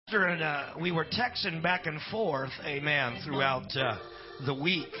pastor and we were texting back and forth, amen, throughout the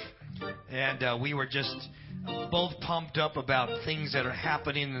week. And we were just both pumped up about things that are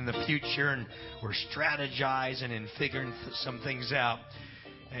happening in the future, and we're strategizing and figuring some things out.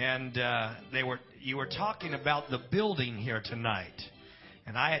 And you were talking about the building here tonight.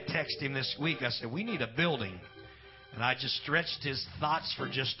 And I had texted him this week. I said, we need a building. And I just stretched his thoughts for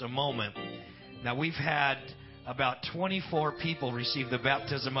just a moment. Now, we've had about 24 people receive the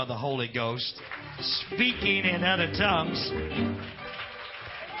baptism of the Holy Ghost, speaking in other tongues.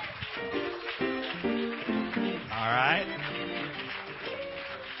 All right?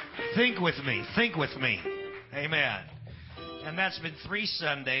 Think with me. Think with me. Amen. And that's been 3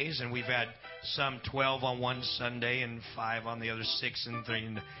 Sundays, and we've had some 12 on one Sunday and 5 on the other, 6 and 3,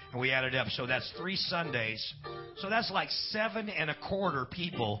 and we added up. So that's 3 Sundays. So that's like 7 1/4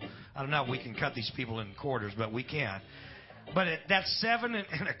 people. I don't know if we can cut these people in quarters, but we can. But that's 7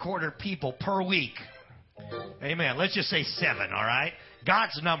 1/4 people per week. Amen. Let's just say 7, all right?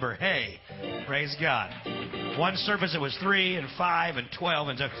 God's number. Hey, praise God. One service it was 3 and 5 and 12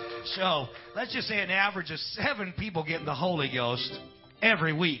 and so let's just say an average of 7 people getting the Holy Ghost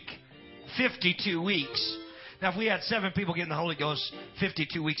every week, 52 weeks. Now, if we had 7 people getting the Holy Ghost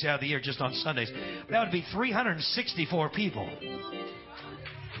 52 weeks out of the year just on Sundays, that would be 364 people.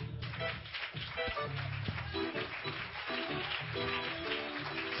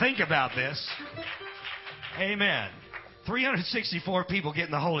 Think about this. Amen. 364 people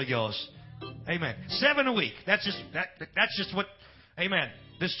getting the Holy Ghost. Amen. 7 a week. That's just what, amen,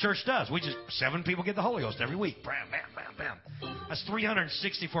 this church does. 7 people get the Holy Ghost every week. Bam, bam, bam, bam. That's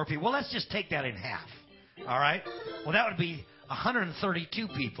 364 people. Well, let's just take that in half. All right? Well, that would be 132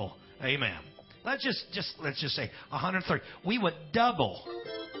 people. Amen. Let's just say 130. We would double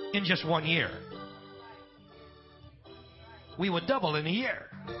in just 1 year. We would double in a year.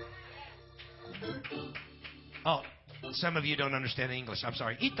 Oh, some of you don't understand English. I'm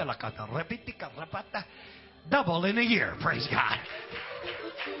sorry. Double in a year. Praise God.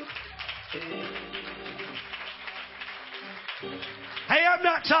 Hey, I'm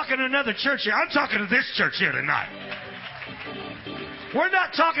not talking to another church here. I'm talking to this church here tonight. We're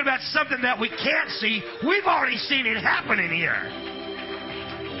not talking about something that we can't see. We've already seen it happening here.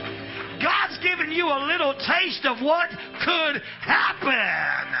 God's given you a little taste of what could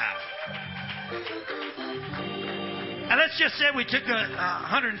happen. And let's just say we took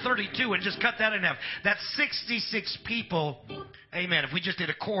 132 and just cut that in half. That's 66 people. Amen. If we just did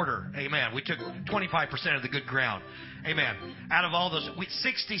a quarter. Amen. We took 25% of the good ground. Amen. Out of all those,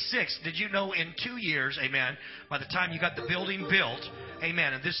 66. Did you know in 2 years, amen, by the time you got the building built,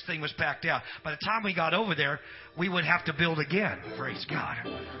 amen, and this thing was packed out, by the time we got over there, we would have to build again. Praise God.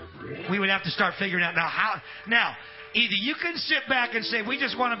 We would have to start figuring out now, either you can sit back and say, we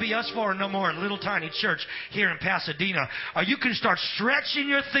just want to be us four and no more, a little tiny church here in Pasadena. Or you can start stretching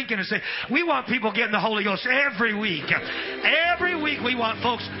your thinking and say, we want people getting the Holy Ghost every week. Every week we want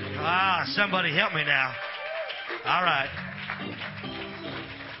folks. Somebody help me now. All right.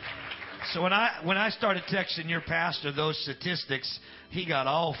 So when I started texting your pastor those statistics, he got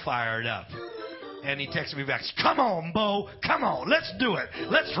all fired up. And he texted me back, come on, Bo, come on, let's do it.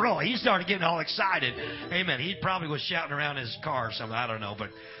 Let's roll. He started getting all excited. Amen. He probably was shouting around in his car or something. I don't know,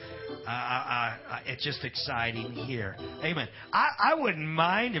 but it's just exciting here. Amen. I wouldn't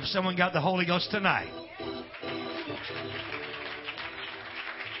mind if someone got the Holy Ghost tonight.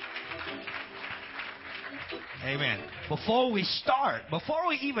 Amen. Before we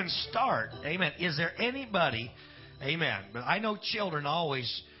even start, amen, is there anybody, amen, but I know children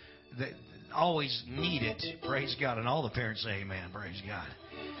always need it, praise God, and all the parents say amen, praise God.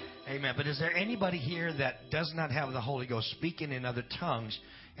 Amen. But is there anybody here that does not have the Holy Ghost speaking in other tongues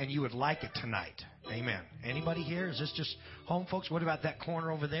and you would like it tonight? Amen. Anybody here? Is this just home folks? What about that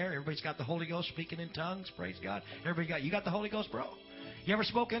corner over there? Everybody's got the Holy Ghost speaking in tongues, praise God. You got the Holy Ghost, bro? You ever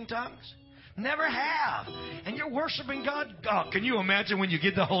spoke in tongues? Never have. And you're worshiping God? Oh, can you imagine when you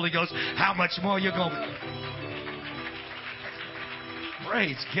get the Holy Ghost, how much more you're going to...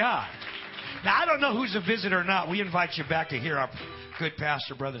 Praise God. Now, I don't know who's a visitor or not. We invite you back to hear our good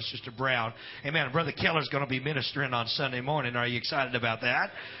pastor, Brother and Sister Brown. Amen. Brother Keller's going to be ministering on Sunday morning. Are you excited about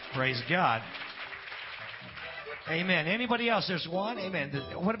that? Praise God. Amen. Anybody else? There's one. Amen.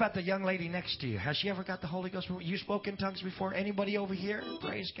 What about the young lady next to you? Has she ever got the Holy Ghost before? You spoke in tongues before? Anybody over here?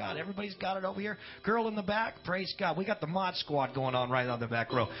 Praise God. Everybody's got it over here. Girl in the back? Praise God. We got the mod squad going on right on the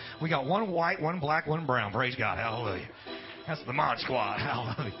back row. We got one white, one black, one brown. Praise God. Hallelujah. That's the mod squad.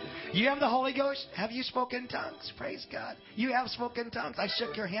 Hallelujah. You have the Holy Ghost? Have you spoken tongues? Praise God. You have spoken tongues. I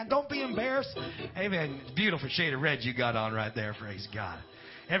shook your hand. Don't be embarrassed. Amen. Beautiful shade of red you got on right there. Praise God.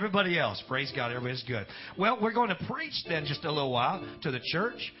 Everybody else, praise God, everybody's good. Well, we're going to preach then just a little while to the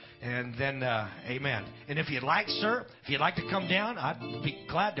church, and then, amen. And if you'd like, sir, if you'd like to come down, I'd be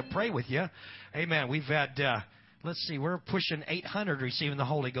glad to pray with you. Amen. We've had, let's see, we're pushing 800 receiving the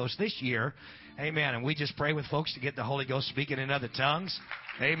Holy Ghost this year. Amen. And we just pray with folks to get the Holy Ghost speaking in other tongues.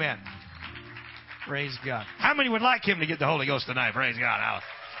 Amen. Praise God. How many would like him to get the Holy Ghost tonight? Praise God.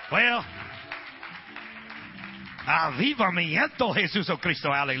 Well, avivamiento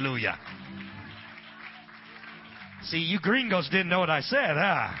Jesucristo. Hallelujah. See, you gringos didn't know what I said,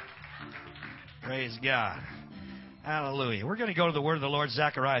 huh? Praise God. Hallelujah. We're going to go to the word of the Lord,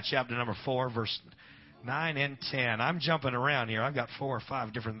 Zechariah chapter number 4, verse 9 and 10. I'm jumping around here. I've got 4 or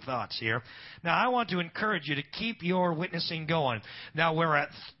 5 different thoughts here. Now, I want to encourage you to keep your witnessing going. Now, we're at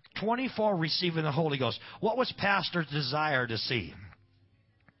 24 receiving the Holy Ghost. What was Pastor's desire to see?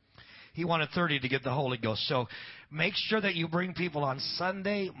 He wanted 30 to get the Holy Ghost. So make sure that you bring people on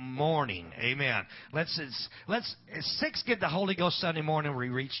Sunday morning. Amen. Let's 6 get the Holy Ghost Sunday morning. We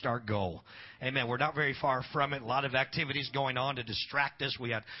reached our goal. Amen. We're not very far from it. A lot of activities going on to distract us.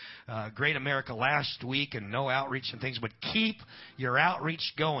 We had Great America last week and no outreach and things. But keep your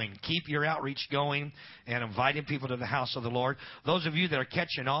outreach going. Keep your outreach going and inviting people to the house of the Lord. Those of you that are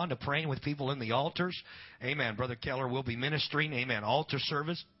catching on to praying with people in the altars, amen. Brother Keller will be ministering. Amen. Altar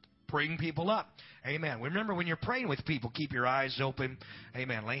service. Bring people up. Amen. Remember, when you're praying with people, keep your eyes open.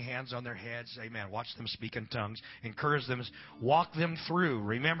 Amen. Lay hands on their heads. Amen. Watch them speak in tongues. Encourage them. Walk them through.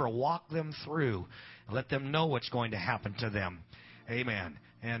 Remember, walk them through. Let them know what's going to happen to them. Amen.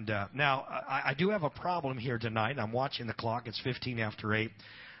 And now, I do have a problem here tonight. I'm watching the clock. It's 15 after 8.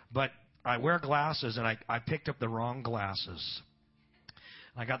 But I wear glasses, and I picked up the wrong glasses.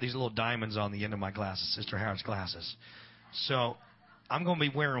 I got these little diamonds on the end of my glasses, Sister Howard's glasses. So I'm going to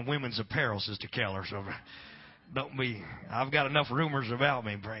be wearing women's apparel, Sister Keller. So don't be. I've got enough rumors about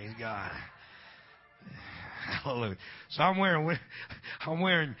me. Praise God. Hallelujah. So I'm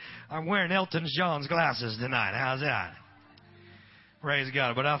wearing Elton John's glasses tonight. How's that? Praise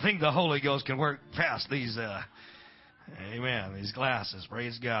God. But I think the Holy Ghost can work past these. Amen. These glasses.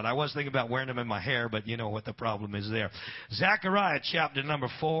 Praise God. I was thinking about wearing them in my hair, but you know what the problem is there. Zechariah chapter number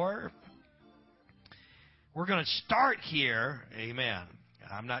 4. We're going to start here. Amen.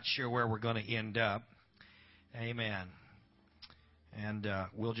 I'm not sure where we're going to end up. Amen. And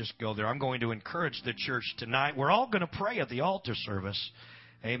we'll just go there. I'm going to encourage the church tonight. We're all going to pray at the altar service.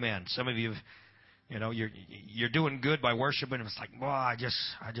 Amen. Some of you, you're doing good by worshiping. It's like, well, I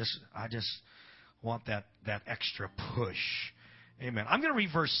just want that extra push. Amen. I'm going to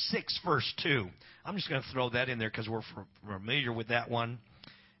read verse 6, verse 2. I'm just going to throw that in there because we're familiar with that one.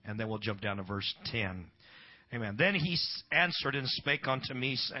 And then we'll jump down to verse 10. Amen. Then he answered and spake unto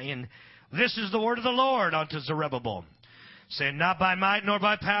me, saying, This is the word of the Lord unto Zerubbabel, saying, Not by might nor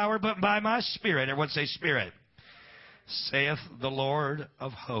by power, but by my Spirit. Everyone say Spirit. Saith the Lord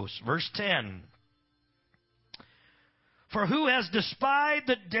of hosts. Verse 10. For who has despised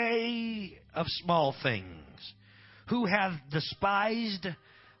the day of small things? Who hath despised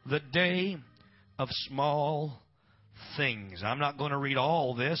the day of small things? I'm not going to read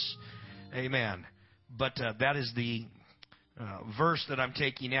all this. Amen. But that is the verse that I'm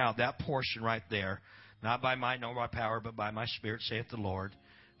taking out, that portion right there. Not by might nor by power, but by my Spirit, saith the Lord.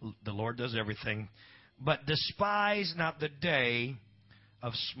 The Lord does everything. But despise not the day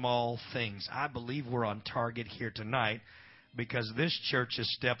of small things. I believe we're on target here tonight because this church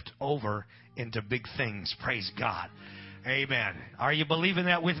has stepped over into big things. Praise God. Amen. Are you believing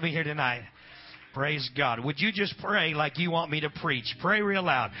that with me here tonight? Praise God. Would you just pray like you want me to preach? Pray real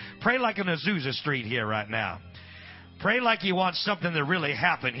loud. Pray like an Azusa Street here right now. Pray like you want something to really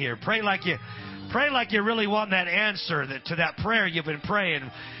happen here. Pray like you really want that answer to that prayer you've been praying.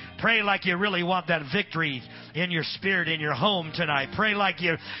 Pray like you really want that victory in your spirit, in your home tonight. Pray like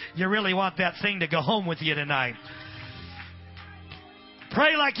you really want that thing to go home with you tonight.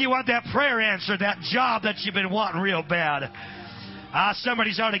 Pray like you want that prayer answered, that job that you've been wanting real bad.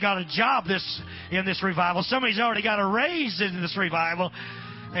 Somebody's already got a job in this revival. Somebody's already got a raise in this revival.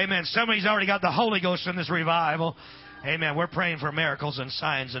 Amen. Somebody's already got the Holy Ghost in this revival. Amen. We're praying for miracles and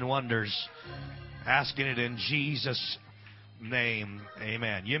signs and wonders. Asking it in Jesus' name.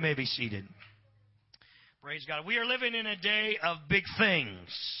 Amen. You may be seated. Praise God. We are living in a day of big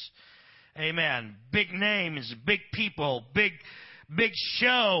things. Amen. Big names, big people, big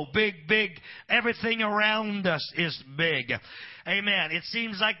show, big, everything around us is big. Amen. It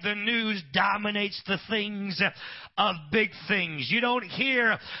seems like the news dominates the things of big things. You don't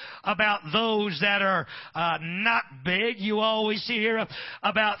hear about those that are not big. You always hear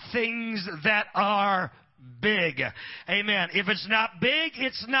about things that are big. Amen. If it's not big,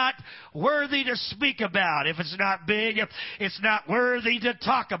 it's not worthy to speak about. If it's not big, it's not worthy to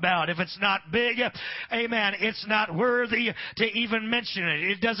talk about. If it's not big, amen, it's not worthy to even mention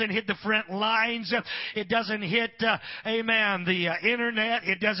it. It doesn't hit the front lines. It doesn't hit, amen, the internet.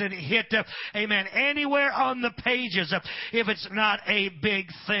 It doesn't hit, amen, anywhere on the pages if it's not a big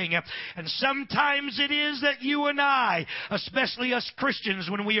thing. And sometimes it is that you and I, especially us Christians,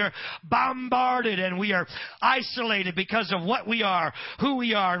 when we are bombarded and we are isolated because of what we are, who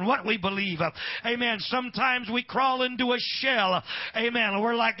we are, and what we believe. Amen. Sometimes we crawl into a shell. Amen.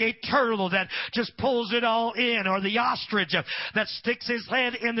 We're like a turtle that just pulls it all in, or the ostrich that sticks his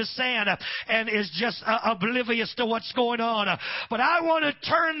head in the sand and is just oblivious to what's going on. But I want to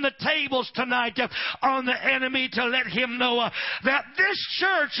turn the tables tonight on the enemy to let him know that this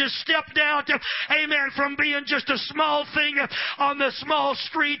church has stepped out, amen, from being just a small thing on the small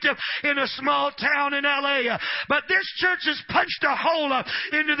street in a small town in L.A. But this church has punched a hole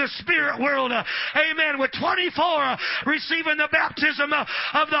into the spirit world, amen, with 24 receiving the baptism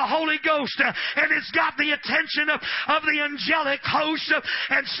of the Holy Ghost, and it's got the attention of the angelic host,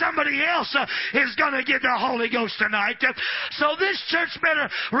 and somebody else is going to get the Holy Ghost tonight. So this church better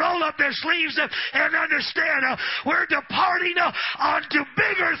roll up their sleeves and understand we're departing onto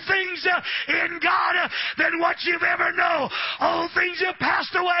bigger things in God than what you've ever known. Old things have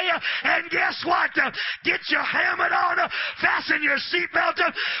passed away, and guess what? Get your helmet on, fasten your seatbelt.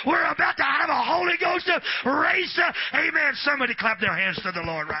 We're about to have a Holy Ghost race. Amen. Somebody clap their hands to the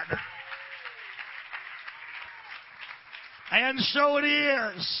Lord right now. And so it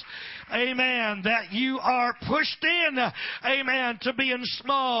is, amen, that you are pushed in, amen, to being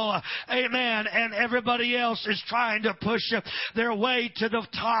small, amen, and everybody else is trying to push their way to the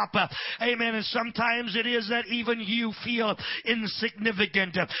top, amen, and sometimes it is that even you feel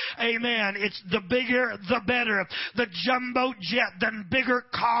insignificant, amen. It's the bigger, the better, the jumbo jet, the bigger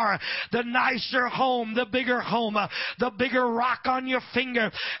car, the nicer home, the bigger rock on your finger,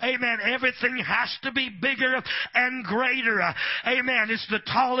 amen. Everything has to be bigger and greater, amen. It's the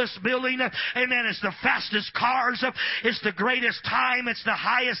tallest building, amen. It's the fastest cars, it's the greatest time, it's the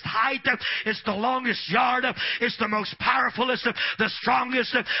highest height, it's the longest yard, it's the most powerfulest, the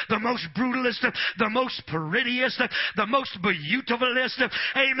strongest, the most brutalist, the most prettiest, the most beautifulest,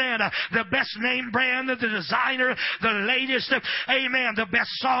 amen. The best name brand, the designer, the latest, amen. The best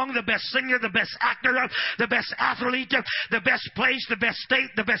song, the best singer, the best actor, the best athlete, the best place, the best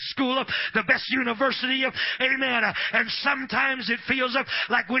state, the best school, the best university, amen. And sometimes it feels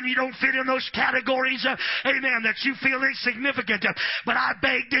like when you don't fit in those categories, amen, that you feel insignificant. But I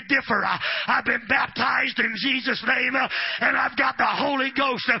beg to differ. I've been baptized in Jesus' name, and I've got the Holy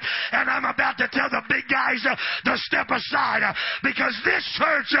Ghost, and I'm about to tell the big guys to step aside, because this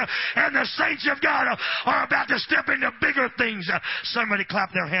church and the saints of God are about to step into bigger things. Somebody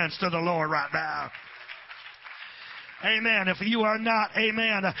clap their hands to the Lord right now. Amen. If you are not,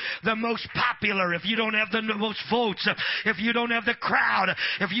 amen, the most popular, if you don't have the most votes, if you don't have the crowd,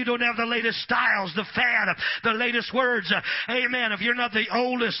 if you don't have the latest styles, the fad, the latest words, amen, if you're not the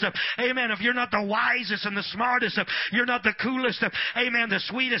oldest, amen, if you're not the wisest and the smartest, you're not the coolest, amen, the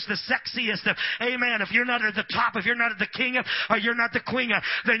sweetest, the sexiest, amen, if you're not at the top, if you're not the king, or you're not the queen,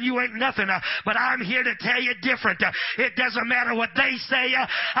 then you ain't nothing. But I'm here to tell you different. It doesn't matter what they say.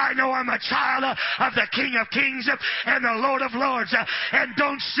 I know I'm a child of the King of Kings and the Lord of Lords. And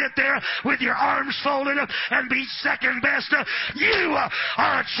don't sit there with your arms folded and be second best. You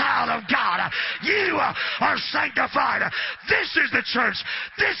are a child of God. You are sanctified. This is the church.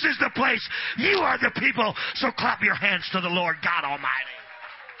 This is the place. You are the people. So clap your hands to the Lord God Almighty.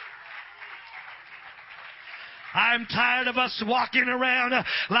 I'm tired of us walking around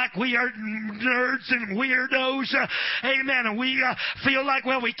like we are nerds and weirdos. Amen. And we feel like,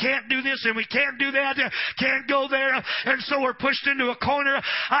 well, we can't do this and we can't do that, can't go there. And so we're pushed into a corner.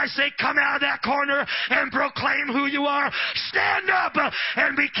 I say, come out of that corner and proclaim who you are. Stand up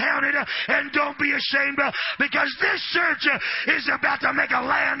and be counted, and don't be ashamed, because this church is about to make a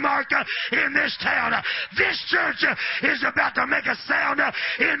landmark in this town. This church is about to make a sound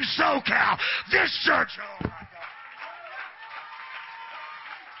in SoCal. This church... Oh,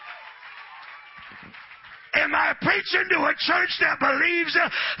 am I preaching to a church that believes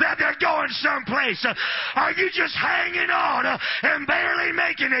that they're going someplace? Are you just hanging on and barely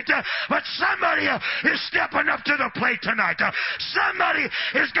making it? But somebody is stepping up to the plate tonight. Somebody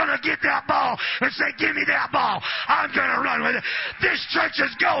is going to get that ball and say, give me that ball. I'm going to run with it. This church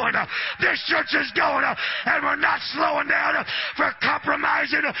is going. This church is going. And we're not slowing down for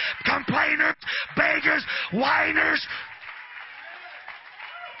compromising, complainers, beggars, whiners.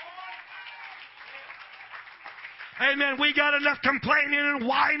 Amen. We got enough complaining and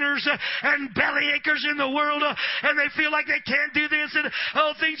whiners and bellyachers in the world, and they feel like they can't do this, and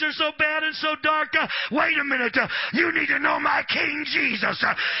oh, things are so bad and so dark. Wait a minute. You need to know my King Jesus.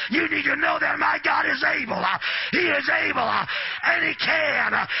 You need to know that my God is able. He is able, and He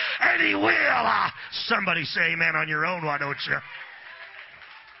can, and He will. Somebody say amen on your own, why don't you?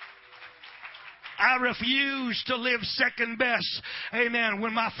 I refuse to live second best. Amen.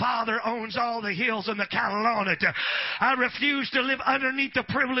 When my Father owns all the hills and the cattle on it. I refuse to live underneath the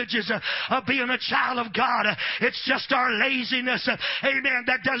privileges of being a child of God. It's just our laziness. Amen.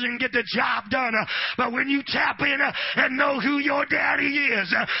 That doesn't get the job done. But when you tap in and know who your daddy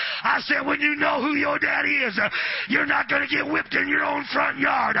is, I said when you know who your daddy is, you're not going to get whipped in your own front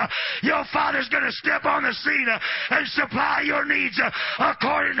yard. Your Father's going to step on the scene and supply your needs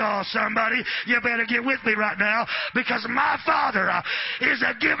according to somebody. You better get with me right now, because my Father is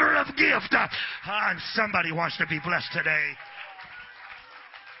a giver of gift. And somebody wants to be blessed today.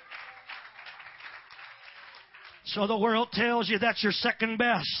 So the world tells you that's your second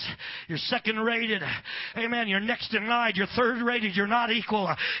best. You're second rated. Amen. You're next in line. You're third rated. You're not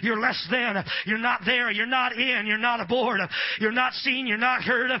equal. You're less than. You're not there. You're not in. You're not aboard. You're not seen. You're not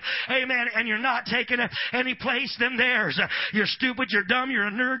heard. Amen. And you're not taken any place than theirs. You're stupid. You're dumb. You're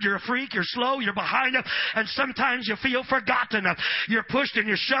a nerd. You're a freak. You're slow. You're behind. And sometimes you feel forgotten. You're pushed and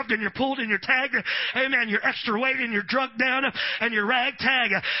you're shoved and you're pulled and you're tagged. Amen. You're extra weight and you're drugged down and you're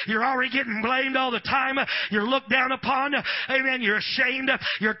ragtag. You're already getting blamed all the time. You're looked down upon. Amen. You're ashamed.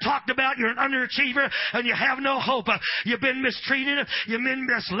 You're talked about. You're an underachiever and you have no hope. You've been mistreated. You've been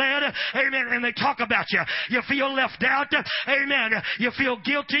misled. Amen. And they talk about you. You feel left out. Amen. You feel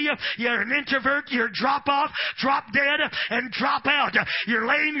guilty. You're an introvert. You're drop off, drop dead, and drop out. You're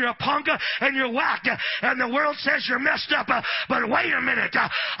lame. You're a punk, and you're whacked. And the world says you're messed up. But wait a minute.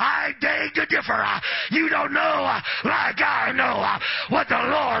 I beg to differ. You don't know like I know what the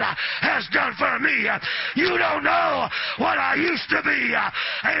Lord has done for me. You don't know what I used to be,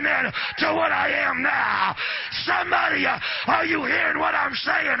 amen, to what I am now. Somebody, are you hearing what I'm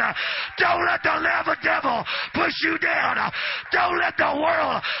saying? Don't let the devil push you down. Don't let the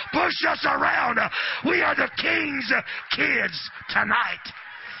world push us around. We are the King's kids tonight.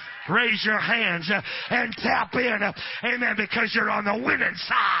 Raise your hands and tap in, amen, because you're on the winning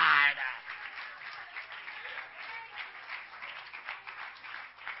side.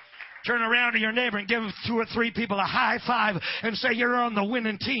 Turn around to your neighbor and give 2 or 3 people a high five and say, you're on the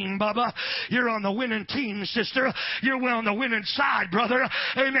winning team, Bubba. You're on the winning team, sister. You're on the winning side, brother.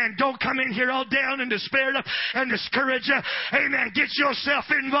 Amen. Don't come in here all down and despaired and discouraged. Amen. Get yourself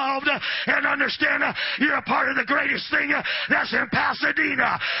involved and understand you're a part of the greatest thing that's in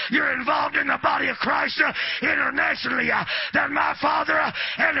Pasadena. You're involved in the body of Christ internationally. That my Father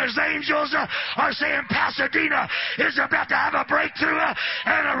and His angels are saying Pasadena is about to have a breakthrough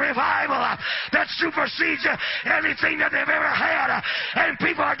and a revival that supersedes anything that they've ever had, and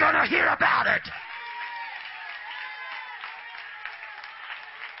people are going to hear about it.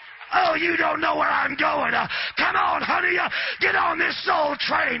 Oh, you don't know where I'm going. Come on, honey. Get on this soul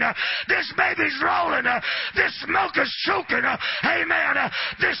train. This baby's rolling. This smoke is choking. Amen.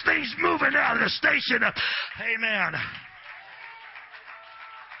 This thing's moving out of the station. Amen.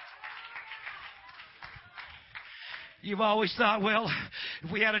 You've always thought, well, if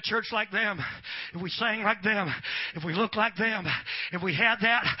we had a church like them, if we sang like them, if we looked like them, if we had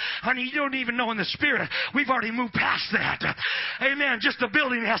that, honey, you don't even know in the spirit. We've already moved past that. Amen. Just the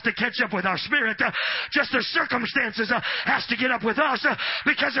building has to catch up with our spirit. Just the circumstances has to get up with us,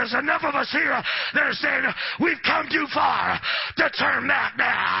 because there's enough of us here that are saying, we've come too far to turn back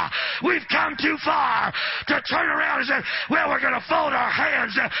now. We've come too far to turn around and say, well, we're going to fold our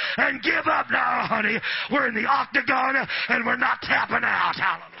hands and give up now, honey. We're in the octagon and we're not tapping out.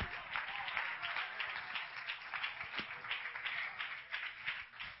 Hallelujah.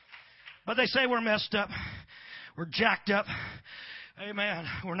 But they say we're messed up. We're jacked up. Amen.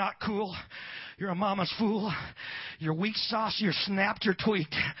 We're not cool. You're a mama's fool. You're weak sauce. You're snapped. You're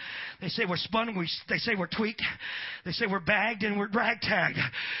tweaked. They say we're spun. They say we're tweaked. They say we're bagged and we're ragtagged.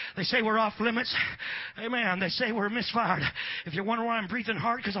 They say we're off limits. Amen. They say we're misfired. If you wonder why I'm breathing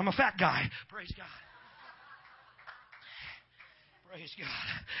hard, because I'm a fat guy. Praise God. Praise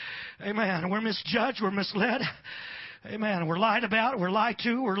God. Amen. We're misjudged. We're misled. Amen. We're lied about. We're lied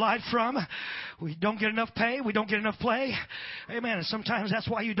to. We're lied from. We don't get enough pay. We don't get enough play. Amen. And sometimes that's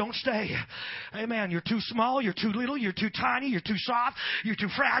why you don't stay. Amen. You're too small. You're too little. You're too tiny. You're too soft. You're too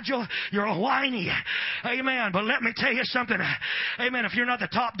fragile. You're whiny. Amen. But let me tell you something. Amen. If you're not the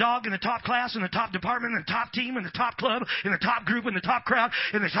top dog in the top class, in the top department, in the top team, in the top club, in the top group, in the top crowd,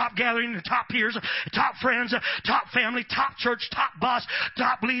 in the top gathering, in the top peers, top friends, top family, top church, top boss,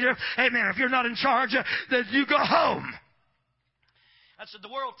 top leader. Amen. If you're not in charge, then you go home. That's what the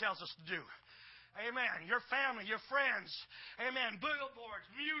world tells us to do. Amen. Your family, your friends. Amen. Billboards,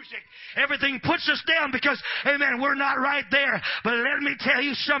 music. Everything puts us down because, amen, we're not right there. But let me tell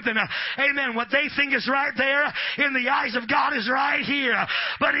you something. Amen. What they think is right there in the eyes of God is right here.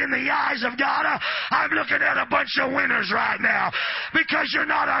 But in the eyes of God, I'm looking at a bunch of winners right now. Because you're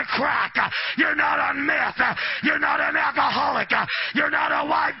not on crack. You're not on meth. You're not an alcoholic. You're not a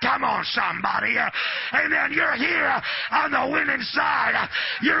wife. Come on, somebody. Amen. You're here on the winning side.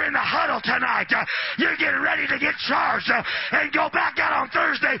 You're in the huddle tonight. You're getting ready to get charged and go back out on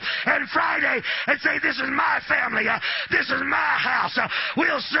Thursday and Friday and say, this is my family. This is my house.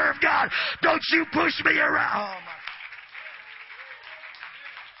 We'll serve God. Don't you push me around. Oh, my.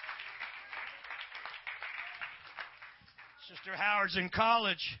 Sister Howard's in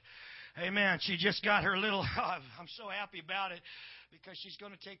college. Amen. She just got her little, I'm so happy about it because she's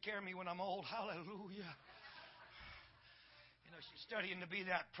going to take care of me when I'm old. Hallelujah. You know, she's studying to be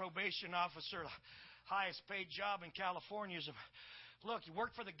that probation officer, highest paid job in California. Look, you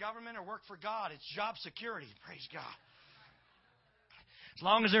work for the government or work for God. It's job security. Praise God. As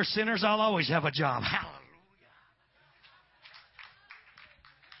long as they're sinners, I'll always have a job. Hallelujah.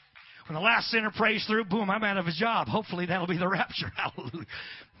 When the last sinner prays through, boom, I'm out of a job. Hopefully that'll be the rapture. Hallelujah.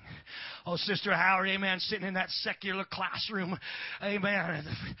 Oh, Sister Howard, amen, sitting in that secular classroom, amen, at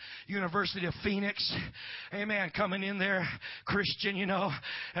the University of Phoenix, amen, coming in there, Christian, you know,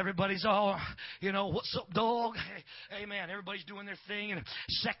 everybody's all, you know, what's up, dog? Amen, everybody's doing their thing, and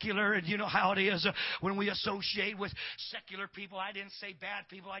secular, and you know how it is when we associate with secular people. I didn't say bad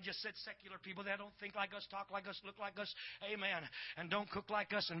people, I just said secular people that don't think like us, talk like us, look like us, amen, and don't cook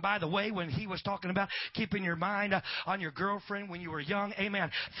like us. And by the way, when he was talking about keeping your mind on your girlfriend when you were young,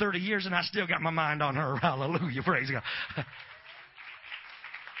 amen, 30 years and I still got my mind on her. Hallelujah. Praise God.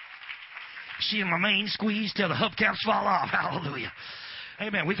 She and my main squeeze till the hubcaps fall off. Hallelujah.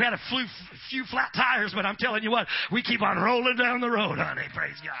 Amen. We've had a few flat tires, but I'm telling you what, we keep on rolling down the road, honey.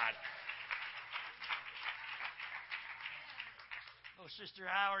 Praise God. Oh, Sister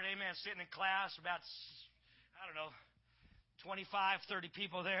Howard, amen, sitting in class, about, I don't know, 25, 30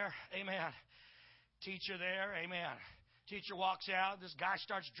 people there. Amen. Teacher there. Amen. Teacher walks out. This guy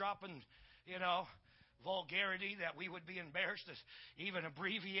starts dropping, you know, vulgarity that we would be embarrassed to even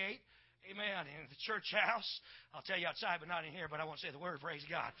abbreviate. Amen. In the church house. I'll tell you outside, but not in here, but I won't say the word. Praise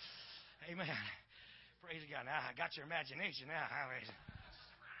God. Amen. Praise God. Now, I got your imagination now. Amen.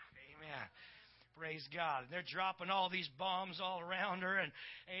 Praise God. They're dropping all these bombs all around her, and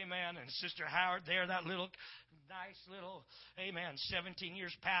amen. And Sister Howard there, that little nice little, amen, 17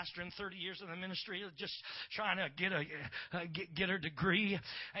 years pastor and 30 years in the ministry, just trying to get her degree.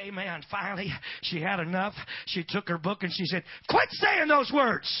 Amen. Finally, she had enough. She took her book and she said, quit saying those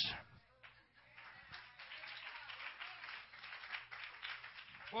words.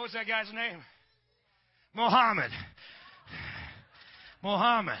 What was that guy's name? Muhammad.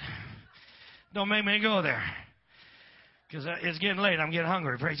 Muhammad. Don't make me go there. Because it's getting late. I'm getting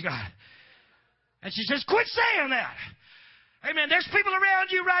hungry. Praise God. And she says, quit saying that. Amen. There's people around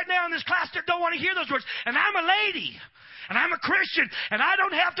you right now in this class that don't want to hear those words. And I'm a lady. And I'm a Christian. And I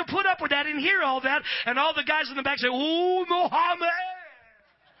don't have to put up with that and hear all that. And all the guys in the back say, ooh, Muhammad.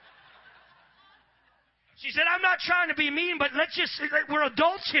 She said, I'm not trying to be mean, but we're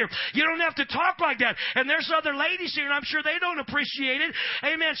adults here. You don't have to talk like that. And there's other ladies here, and I'm sure they don't appreciate it.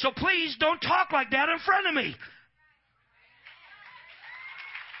 Amen. So please don't talk like that in front of me.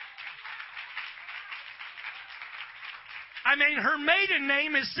 I mean, her maiden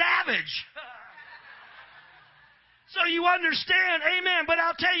name is Savage. So you understand, amen. But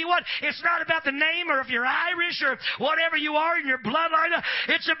I'll tell you what, it's not about the name or if you're Irish or whatever you are in your bloodline.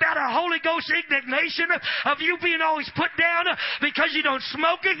 It's about a Holy Ghost indignation of you being always put down because you don't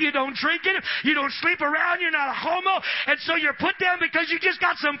smoke it, you don't drink it, you don't sleep around, you're not a homo, and so you're put down because you just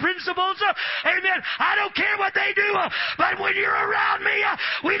got some principles. Amen. I don't care what they do, but when you're around me,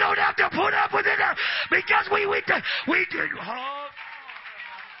 we don't have to put up with it because we do.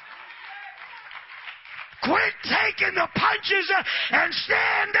 Quit taking the punches and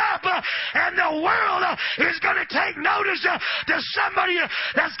stand up, and the world is going to take notice to somebody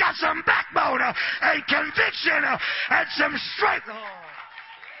that's got some backbone and conviction and some strength.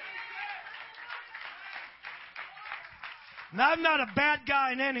 Now, I'm not a bad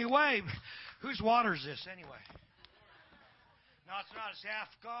guy in any way. Whose water is this anyway? No, it's not. It's half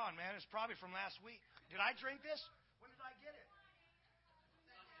gone, man. It's probably from last week. Did I drink this? When did I get it?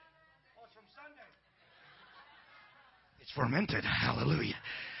 Oh, it's from Sunday. It's fermented. Hallelujah.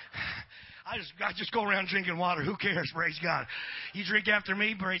 I just go around drinking water. Who cares? Praise God. You drink after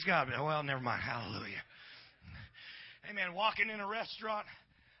me? Praise God. Well, never mind. Hallelujah. Amen. Walking in a restaurant,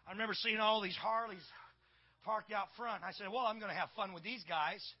 I remember seeing all these Harleys parked out front. I said, well, I'm going to have fun with these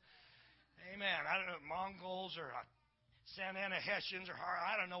guys. Amen. I don't know, Mongols or Santa Ana Hessians or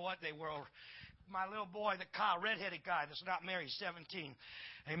I don't know what they were. My little boy, the Kyle, redheaded guy that's not married, 17.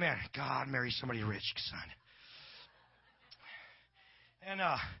 Amen. God marry somebody rich, son. And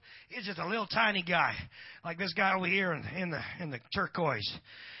he's just a little tiny guy, like this guy over here in the turquoise.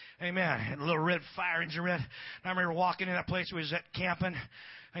 Amen. And a little red fire engine red. And I remember walking in that place we was at camping.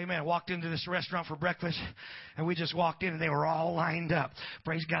 Amen. Walked into this restaurant for breakfast, and we just walked in, and they were all lined up.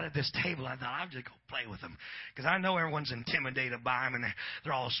 Praise God at this table. I thought, I'll just go play with them, because I know everyone's intimidated by them, and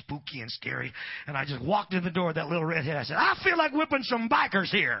they're all spooky and scary. And I just walked in the door with that little redhead. I said, I feel like whipping some bikers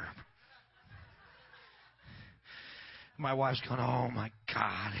here. My wife's going, oh, my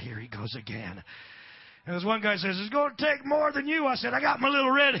God, here he goes again. And this one guy says, it's going to take more than you. I said, I got my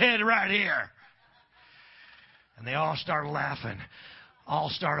little redhead right here. And they all started laughing. All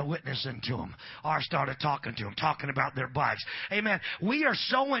started witnessing to him. Or started talking to him, talking about their bikes. Amen. We are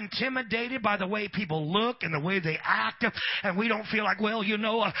so intimidated by the way people look and the way they act. And we don't feel like, well,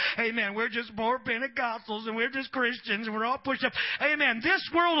 amen, we're just more Pentecostals and we're just Christians and we're all pushed up. Amen. This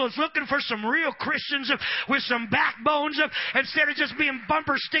world is looking for some real Christians with some backbones instead of just being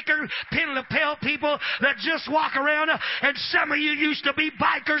bumper sticker, pin lapel people that just walk around. And some of you used to be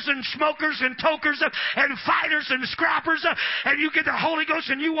bikers and smokers and tokers and fighters and scrappers. And you get the Holy Ghost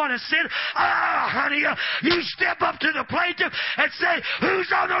and you want to sin. Honey, you step up to the plate and say,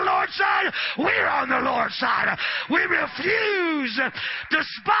 who's on the Lord's side? We're on the Lord's side. We refuse.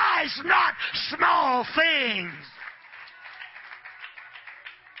 Despise not small things.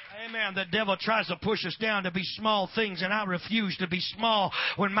 Amen. The devil tries to push us down to be small things, and I refuse to be small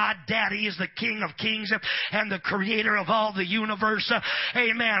when my daddy is the King of Kings and the creator of all the universe.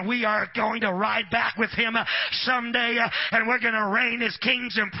 Amen. We are going to ride back with him someday, and we're going to reign as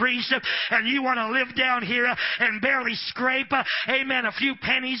kings and priests, and you want to live down here and barely scrape, amen, a few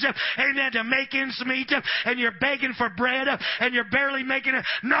pennies, amen, to make ends meet, and you're begging for bread, and you're barely making it.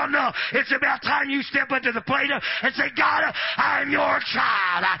 No. It's about time you step up to the plate and say, God, I am your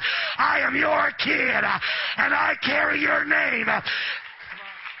child. I am your kid, and I carry your name.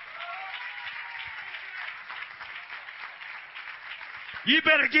 You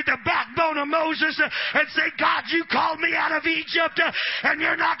better get the backbone of Moses and say, God, you called me out of Egypt, and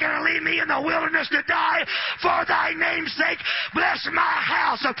you're not going to leave me in the wilderness to die. For thy name's sake, bless my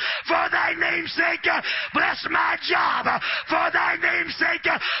house. For thy name's sake, bless my job. For thy name's sake,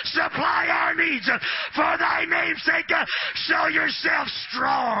 supply our needs. For thy name's sake, show yourself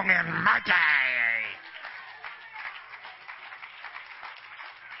strong and mighty.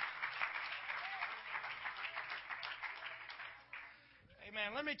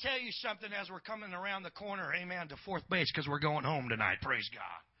 Amen. Let me tell you something as we're coming around the corner, amen, to fourth base, because we're going home tonight. Praise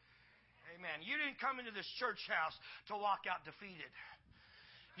God. Amen. You didn't come into this church house to walk out defeated.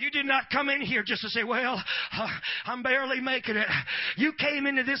 You did not come in here just to say, well, I'm barely making it. You came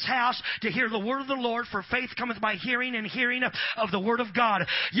into this house to hear the word of the Lord, for faith cometh by hearing, and hearing of the word of God.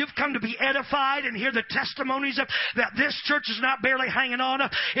 You've come to be edified and hear the testimonies that this church is not barely hanging on.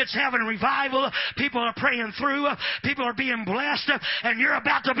 It's having revival. People are praying through. People are being blessed. And you're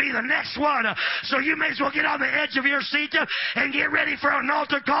about to be the next one. So you may as well get on the edge of your seat and get ready for an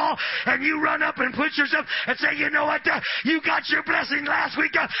altar call. And you run up and put yourself and say, you know what? You got your blessing last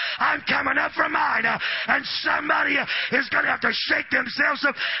week. I'm coming up for mine. And somebody is going to have to shake themselves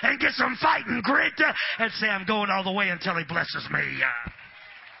up and get some fighting grit and say, I'm going all the way until he blesses me.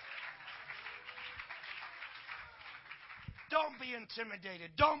 Don't be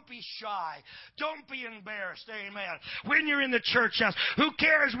intimidated. Don't be shy. Don't be embarrassed. Amen. When you're in the church house, who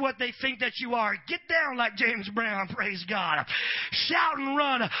cares what they think that you are? Get down like James Brown. Praise God. Shout and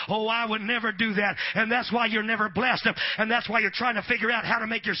run. Oh, I would never do that. And that's why you're never blessed. And that's why you're trying to figure out how to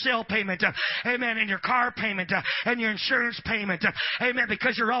make your cell payment. Amen. And your car payment. And your insurance payment. Amen.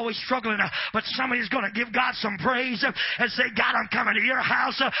 Because you're always struggling. But somebody's going to give God some praise and say, God, I'm coming to your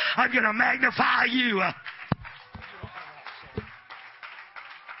house. I'm going to magnify you.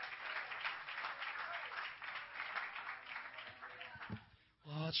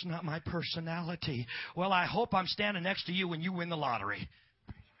 Oh, it's not my personality. Well, I hope I'm standing next to you when you win the lottery.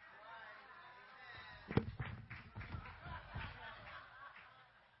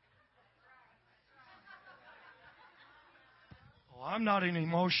 not an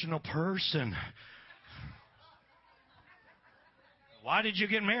emotional person. Why did you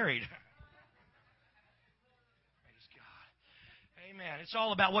get married? Praise God. Amen. It's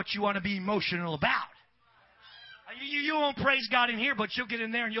all about what you want to be emotional about. You won't praise God in here, but you'll get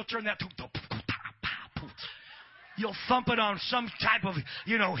in there and you'll turn that. You'll thump it on some type of,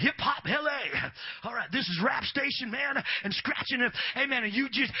 hip-hop, LA. All right, this is rap station, man, and scratching it. Amen. And you'll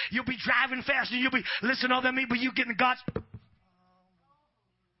be driving fast and you'll be listening to all that, but you getting God's.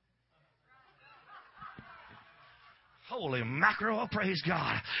 Holy mackerel, praise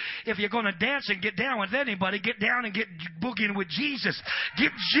God. If you're going to dance and get down with anybody, get down and get boogieing with Jesus.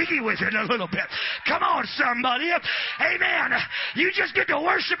 Get jiggy with it a little bit. Come on, somebody. Amen. You just get to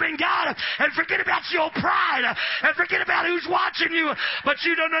worshiping God and forget about your pride and forget about who's watching you. But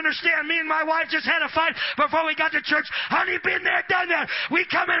you don't understand. Me and my wife just had a fight before we got to church. Honey, been there, done that. We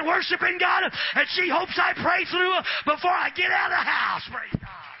come in worshiping God, and she hopes I pray through before I get out of the house. Praise God.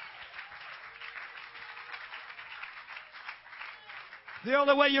 The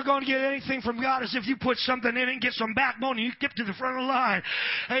only way you're going to get anything from God is if you put something in it and get some backbone and you get to the front of the line.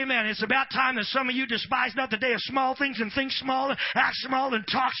 Amen. It's about time that some of you despise not the day of small things and think small and act small and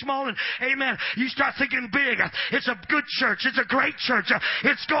talk small. And amen. You start thinking big. It's a good church. It's a great church.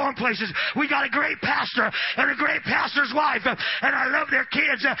 It's going places. We got a great pastor and a great pastor's wife. And I love their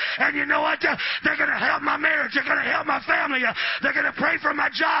kids. And you know what? They're going to help my marriage. They're going to help my family. They're going to pray for my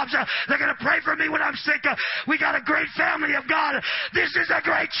jobs. They're going to pray for me when I'm sick. We got a great family of God. This is a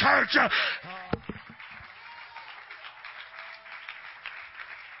great church.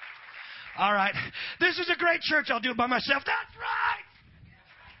 All right. This is a great church. I'll do it by myself. That's right.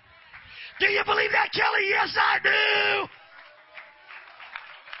 Do you believe that, Kelly? Yes, I do.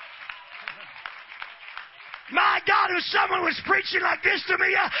 My God, if someone was preaching like this to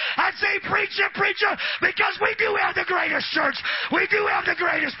me, I'd say, preacher, preacher, because we do have the greatest church. We do have the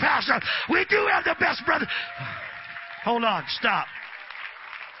greatest pastor. We do have the best brother. Hold on. Stop.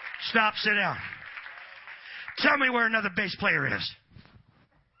 Stop, sit down. Tell me where another bass player is.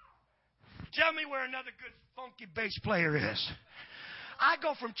 Tell me where another good funky bass player is. I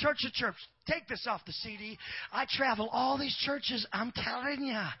go from church to church. Take this off the CD. I travel all these churches. I'm telling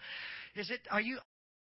you. Are you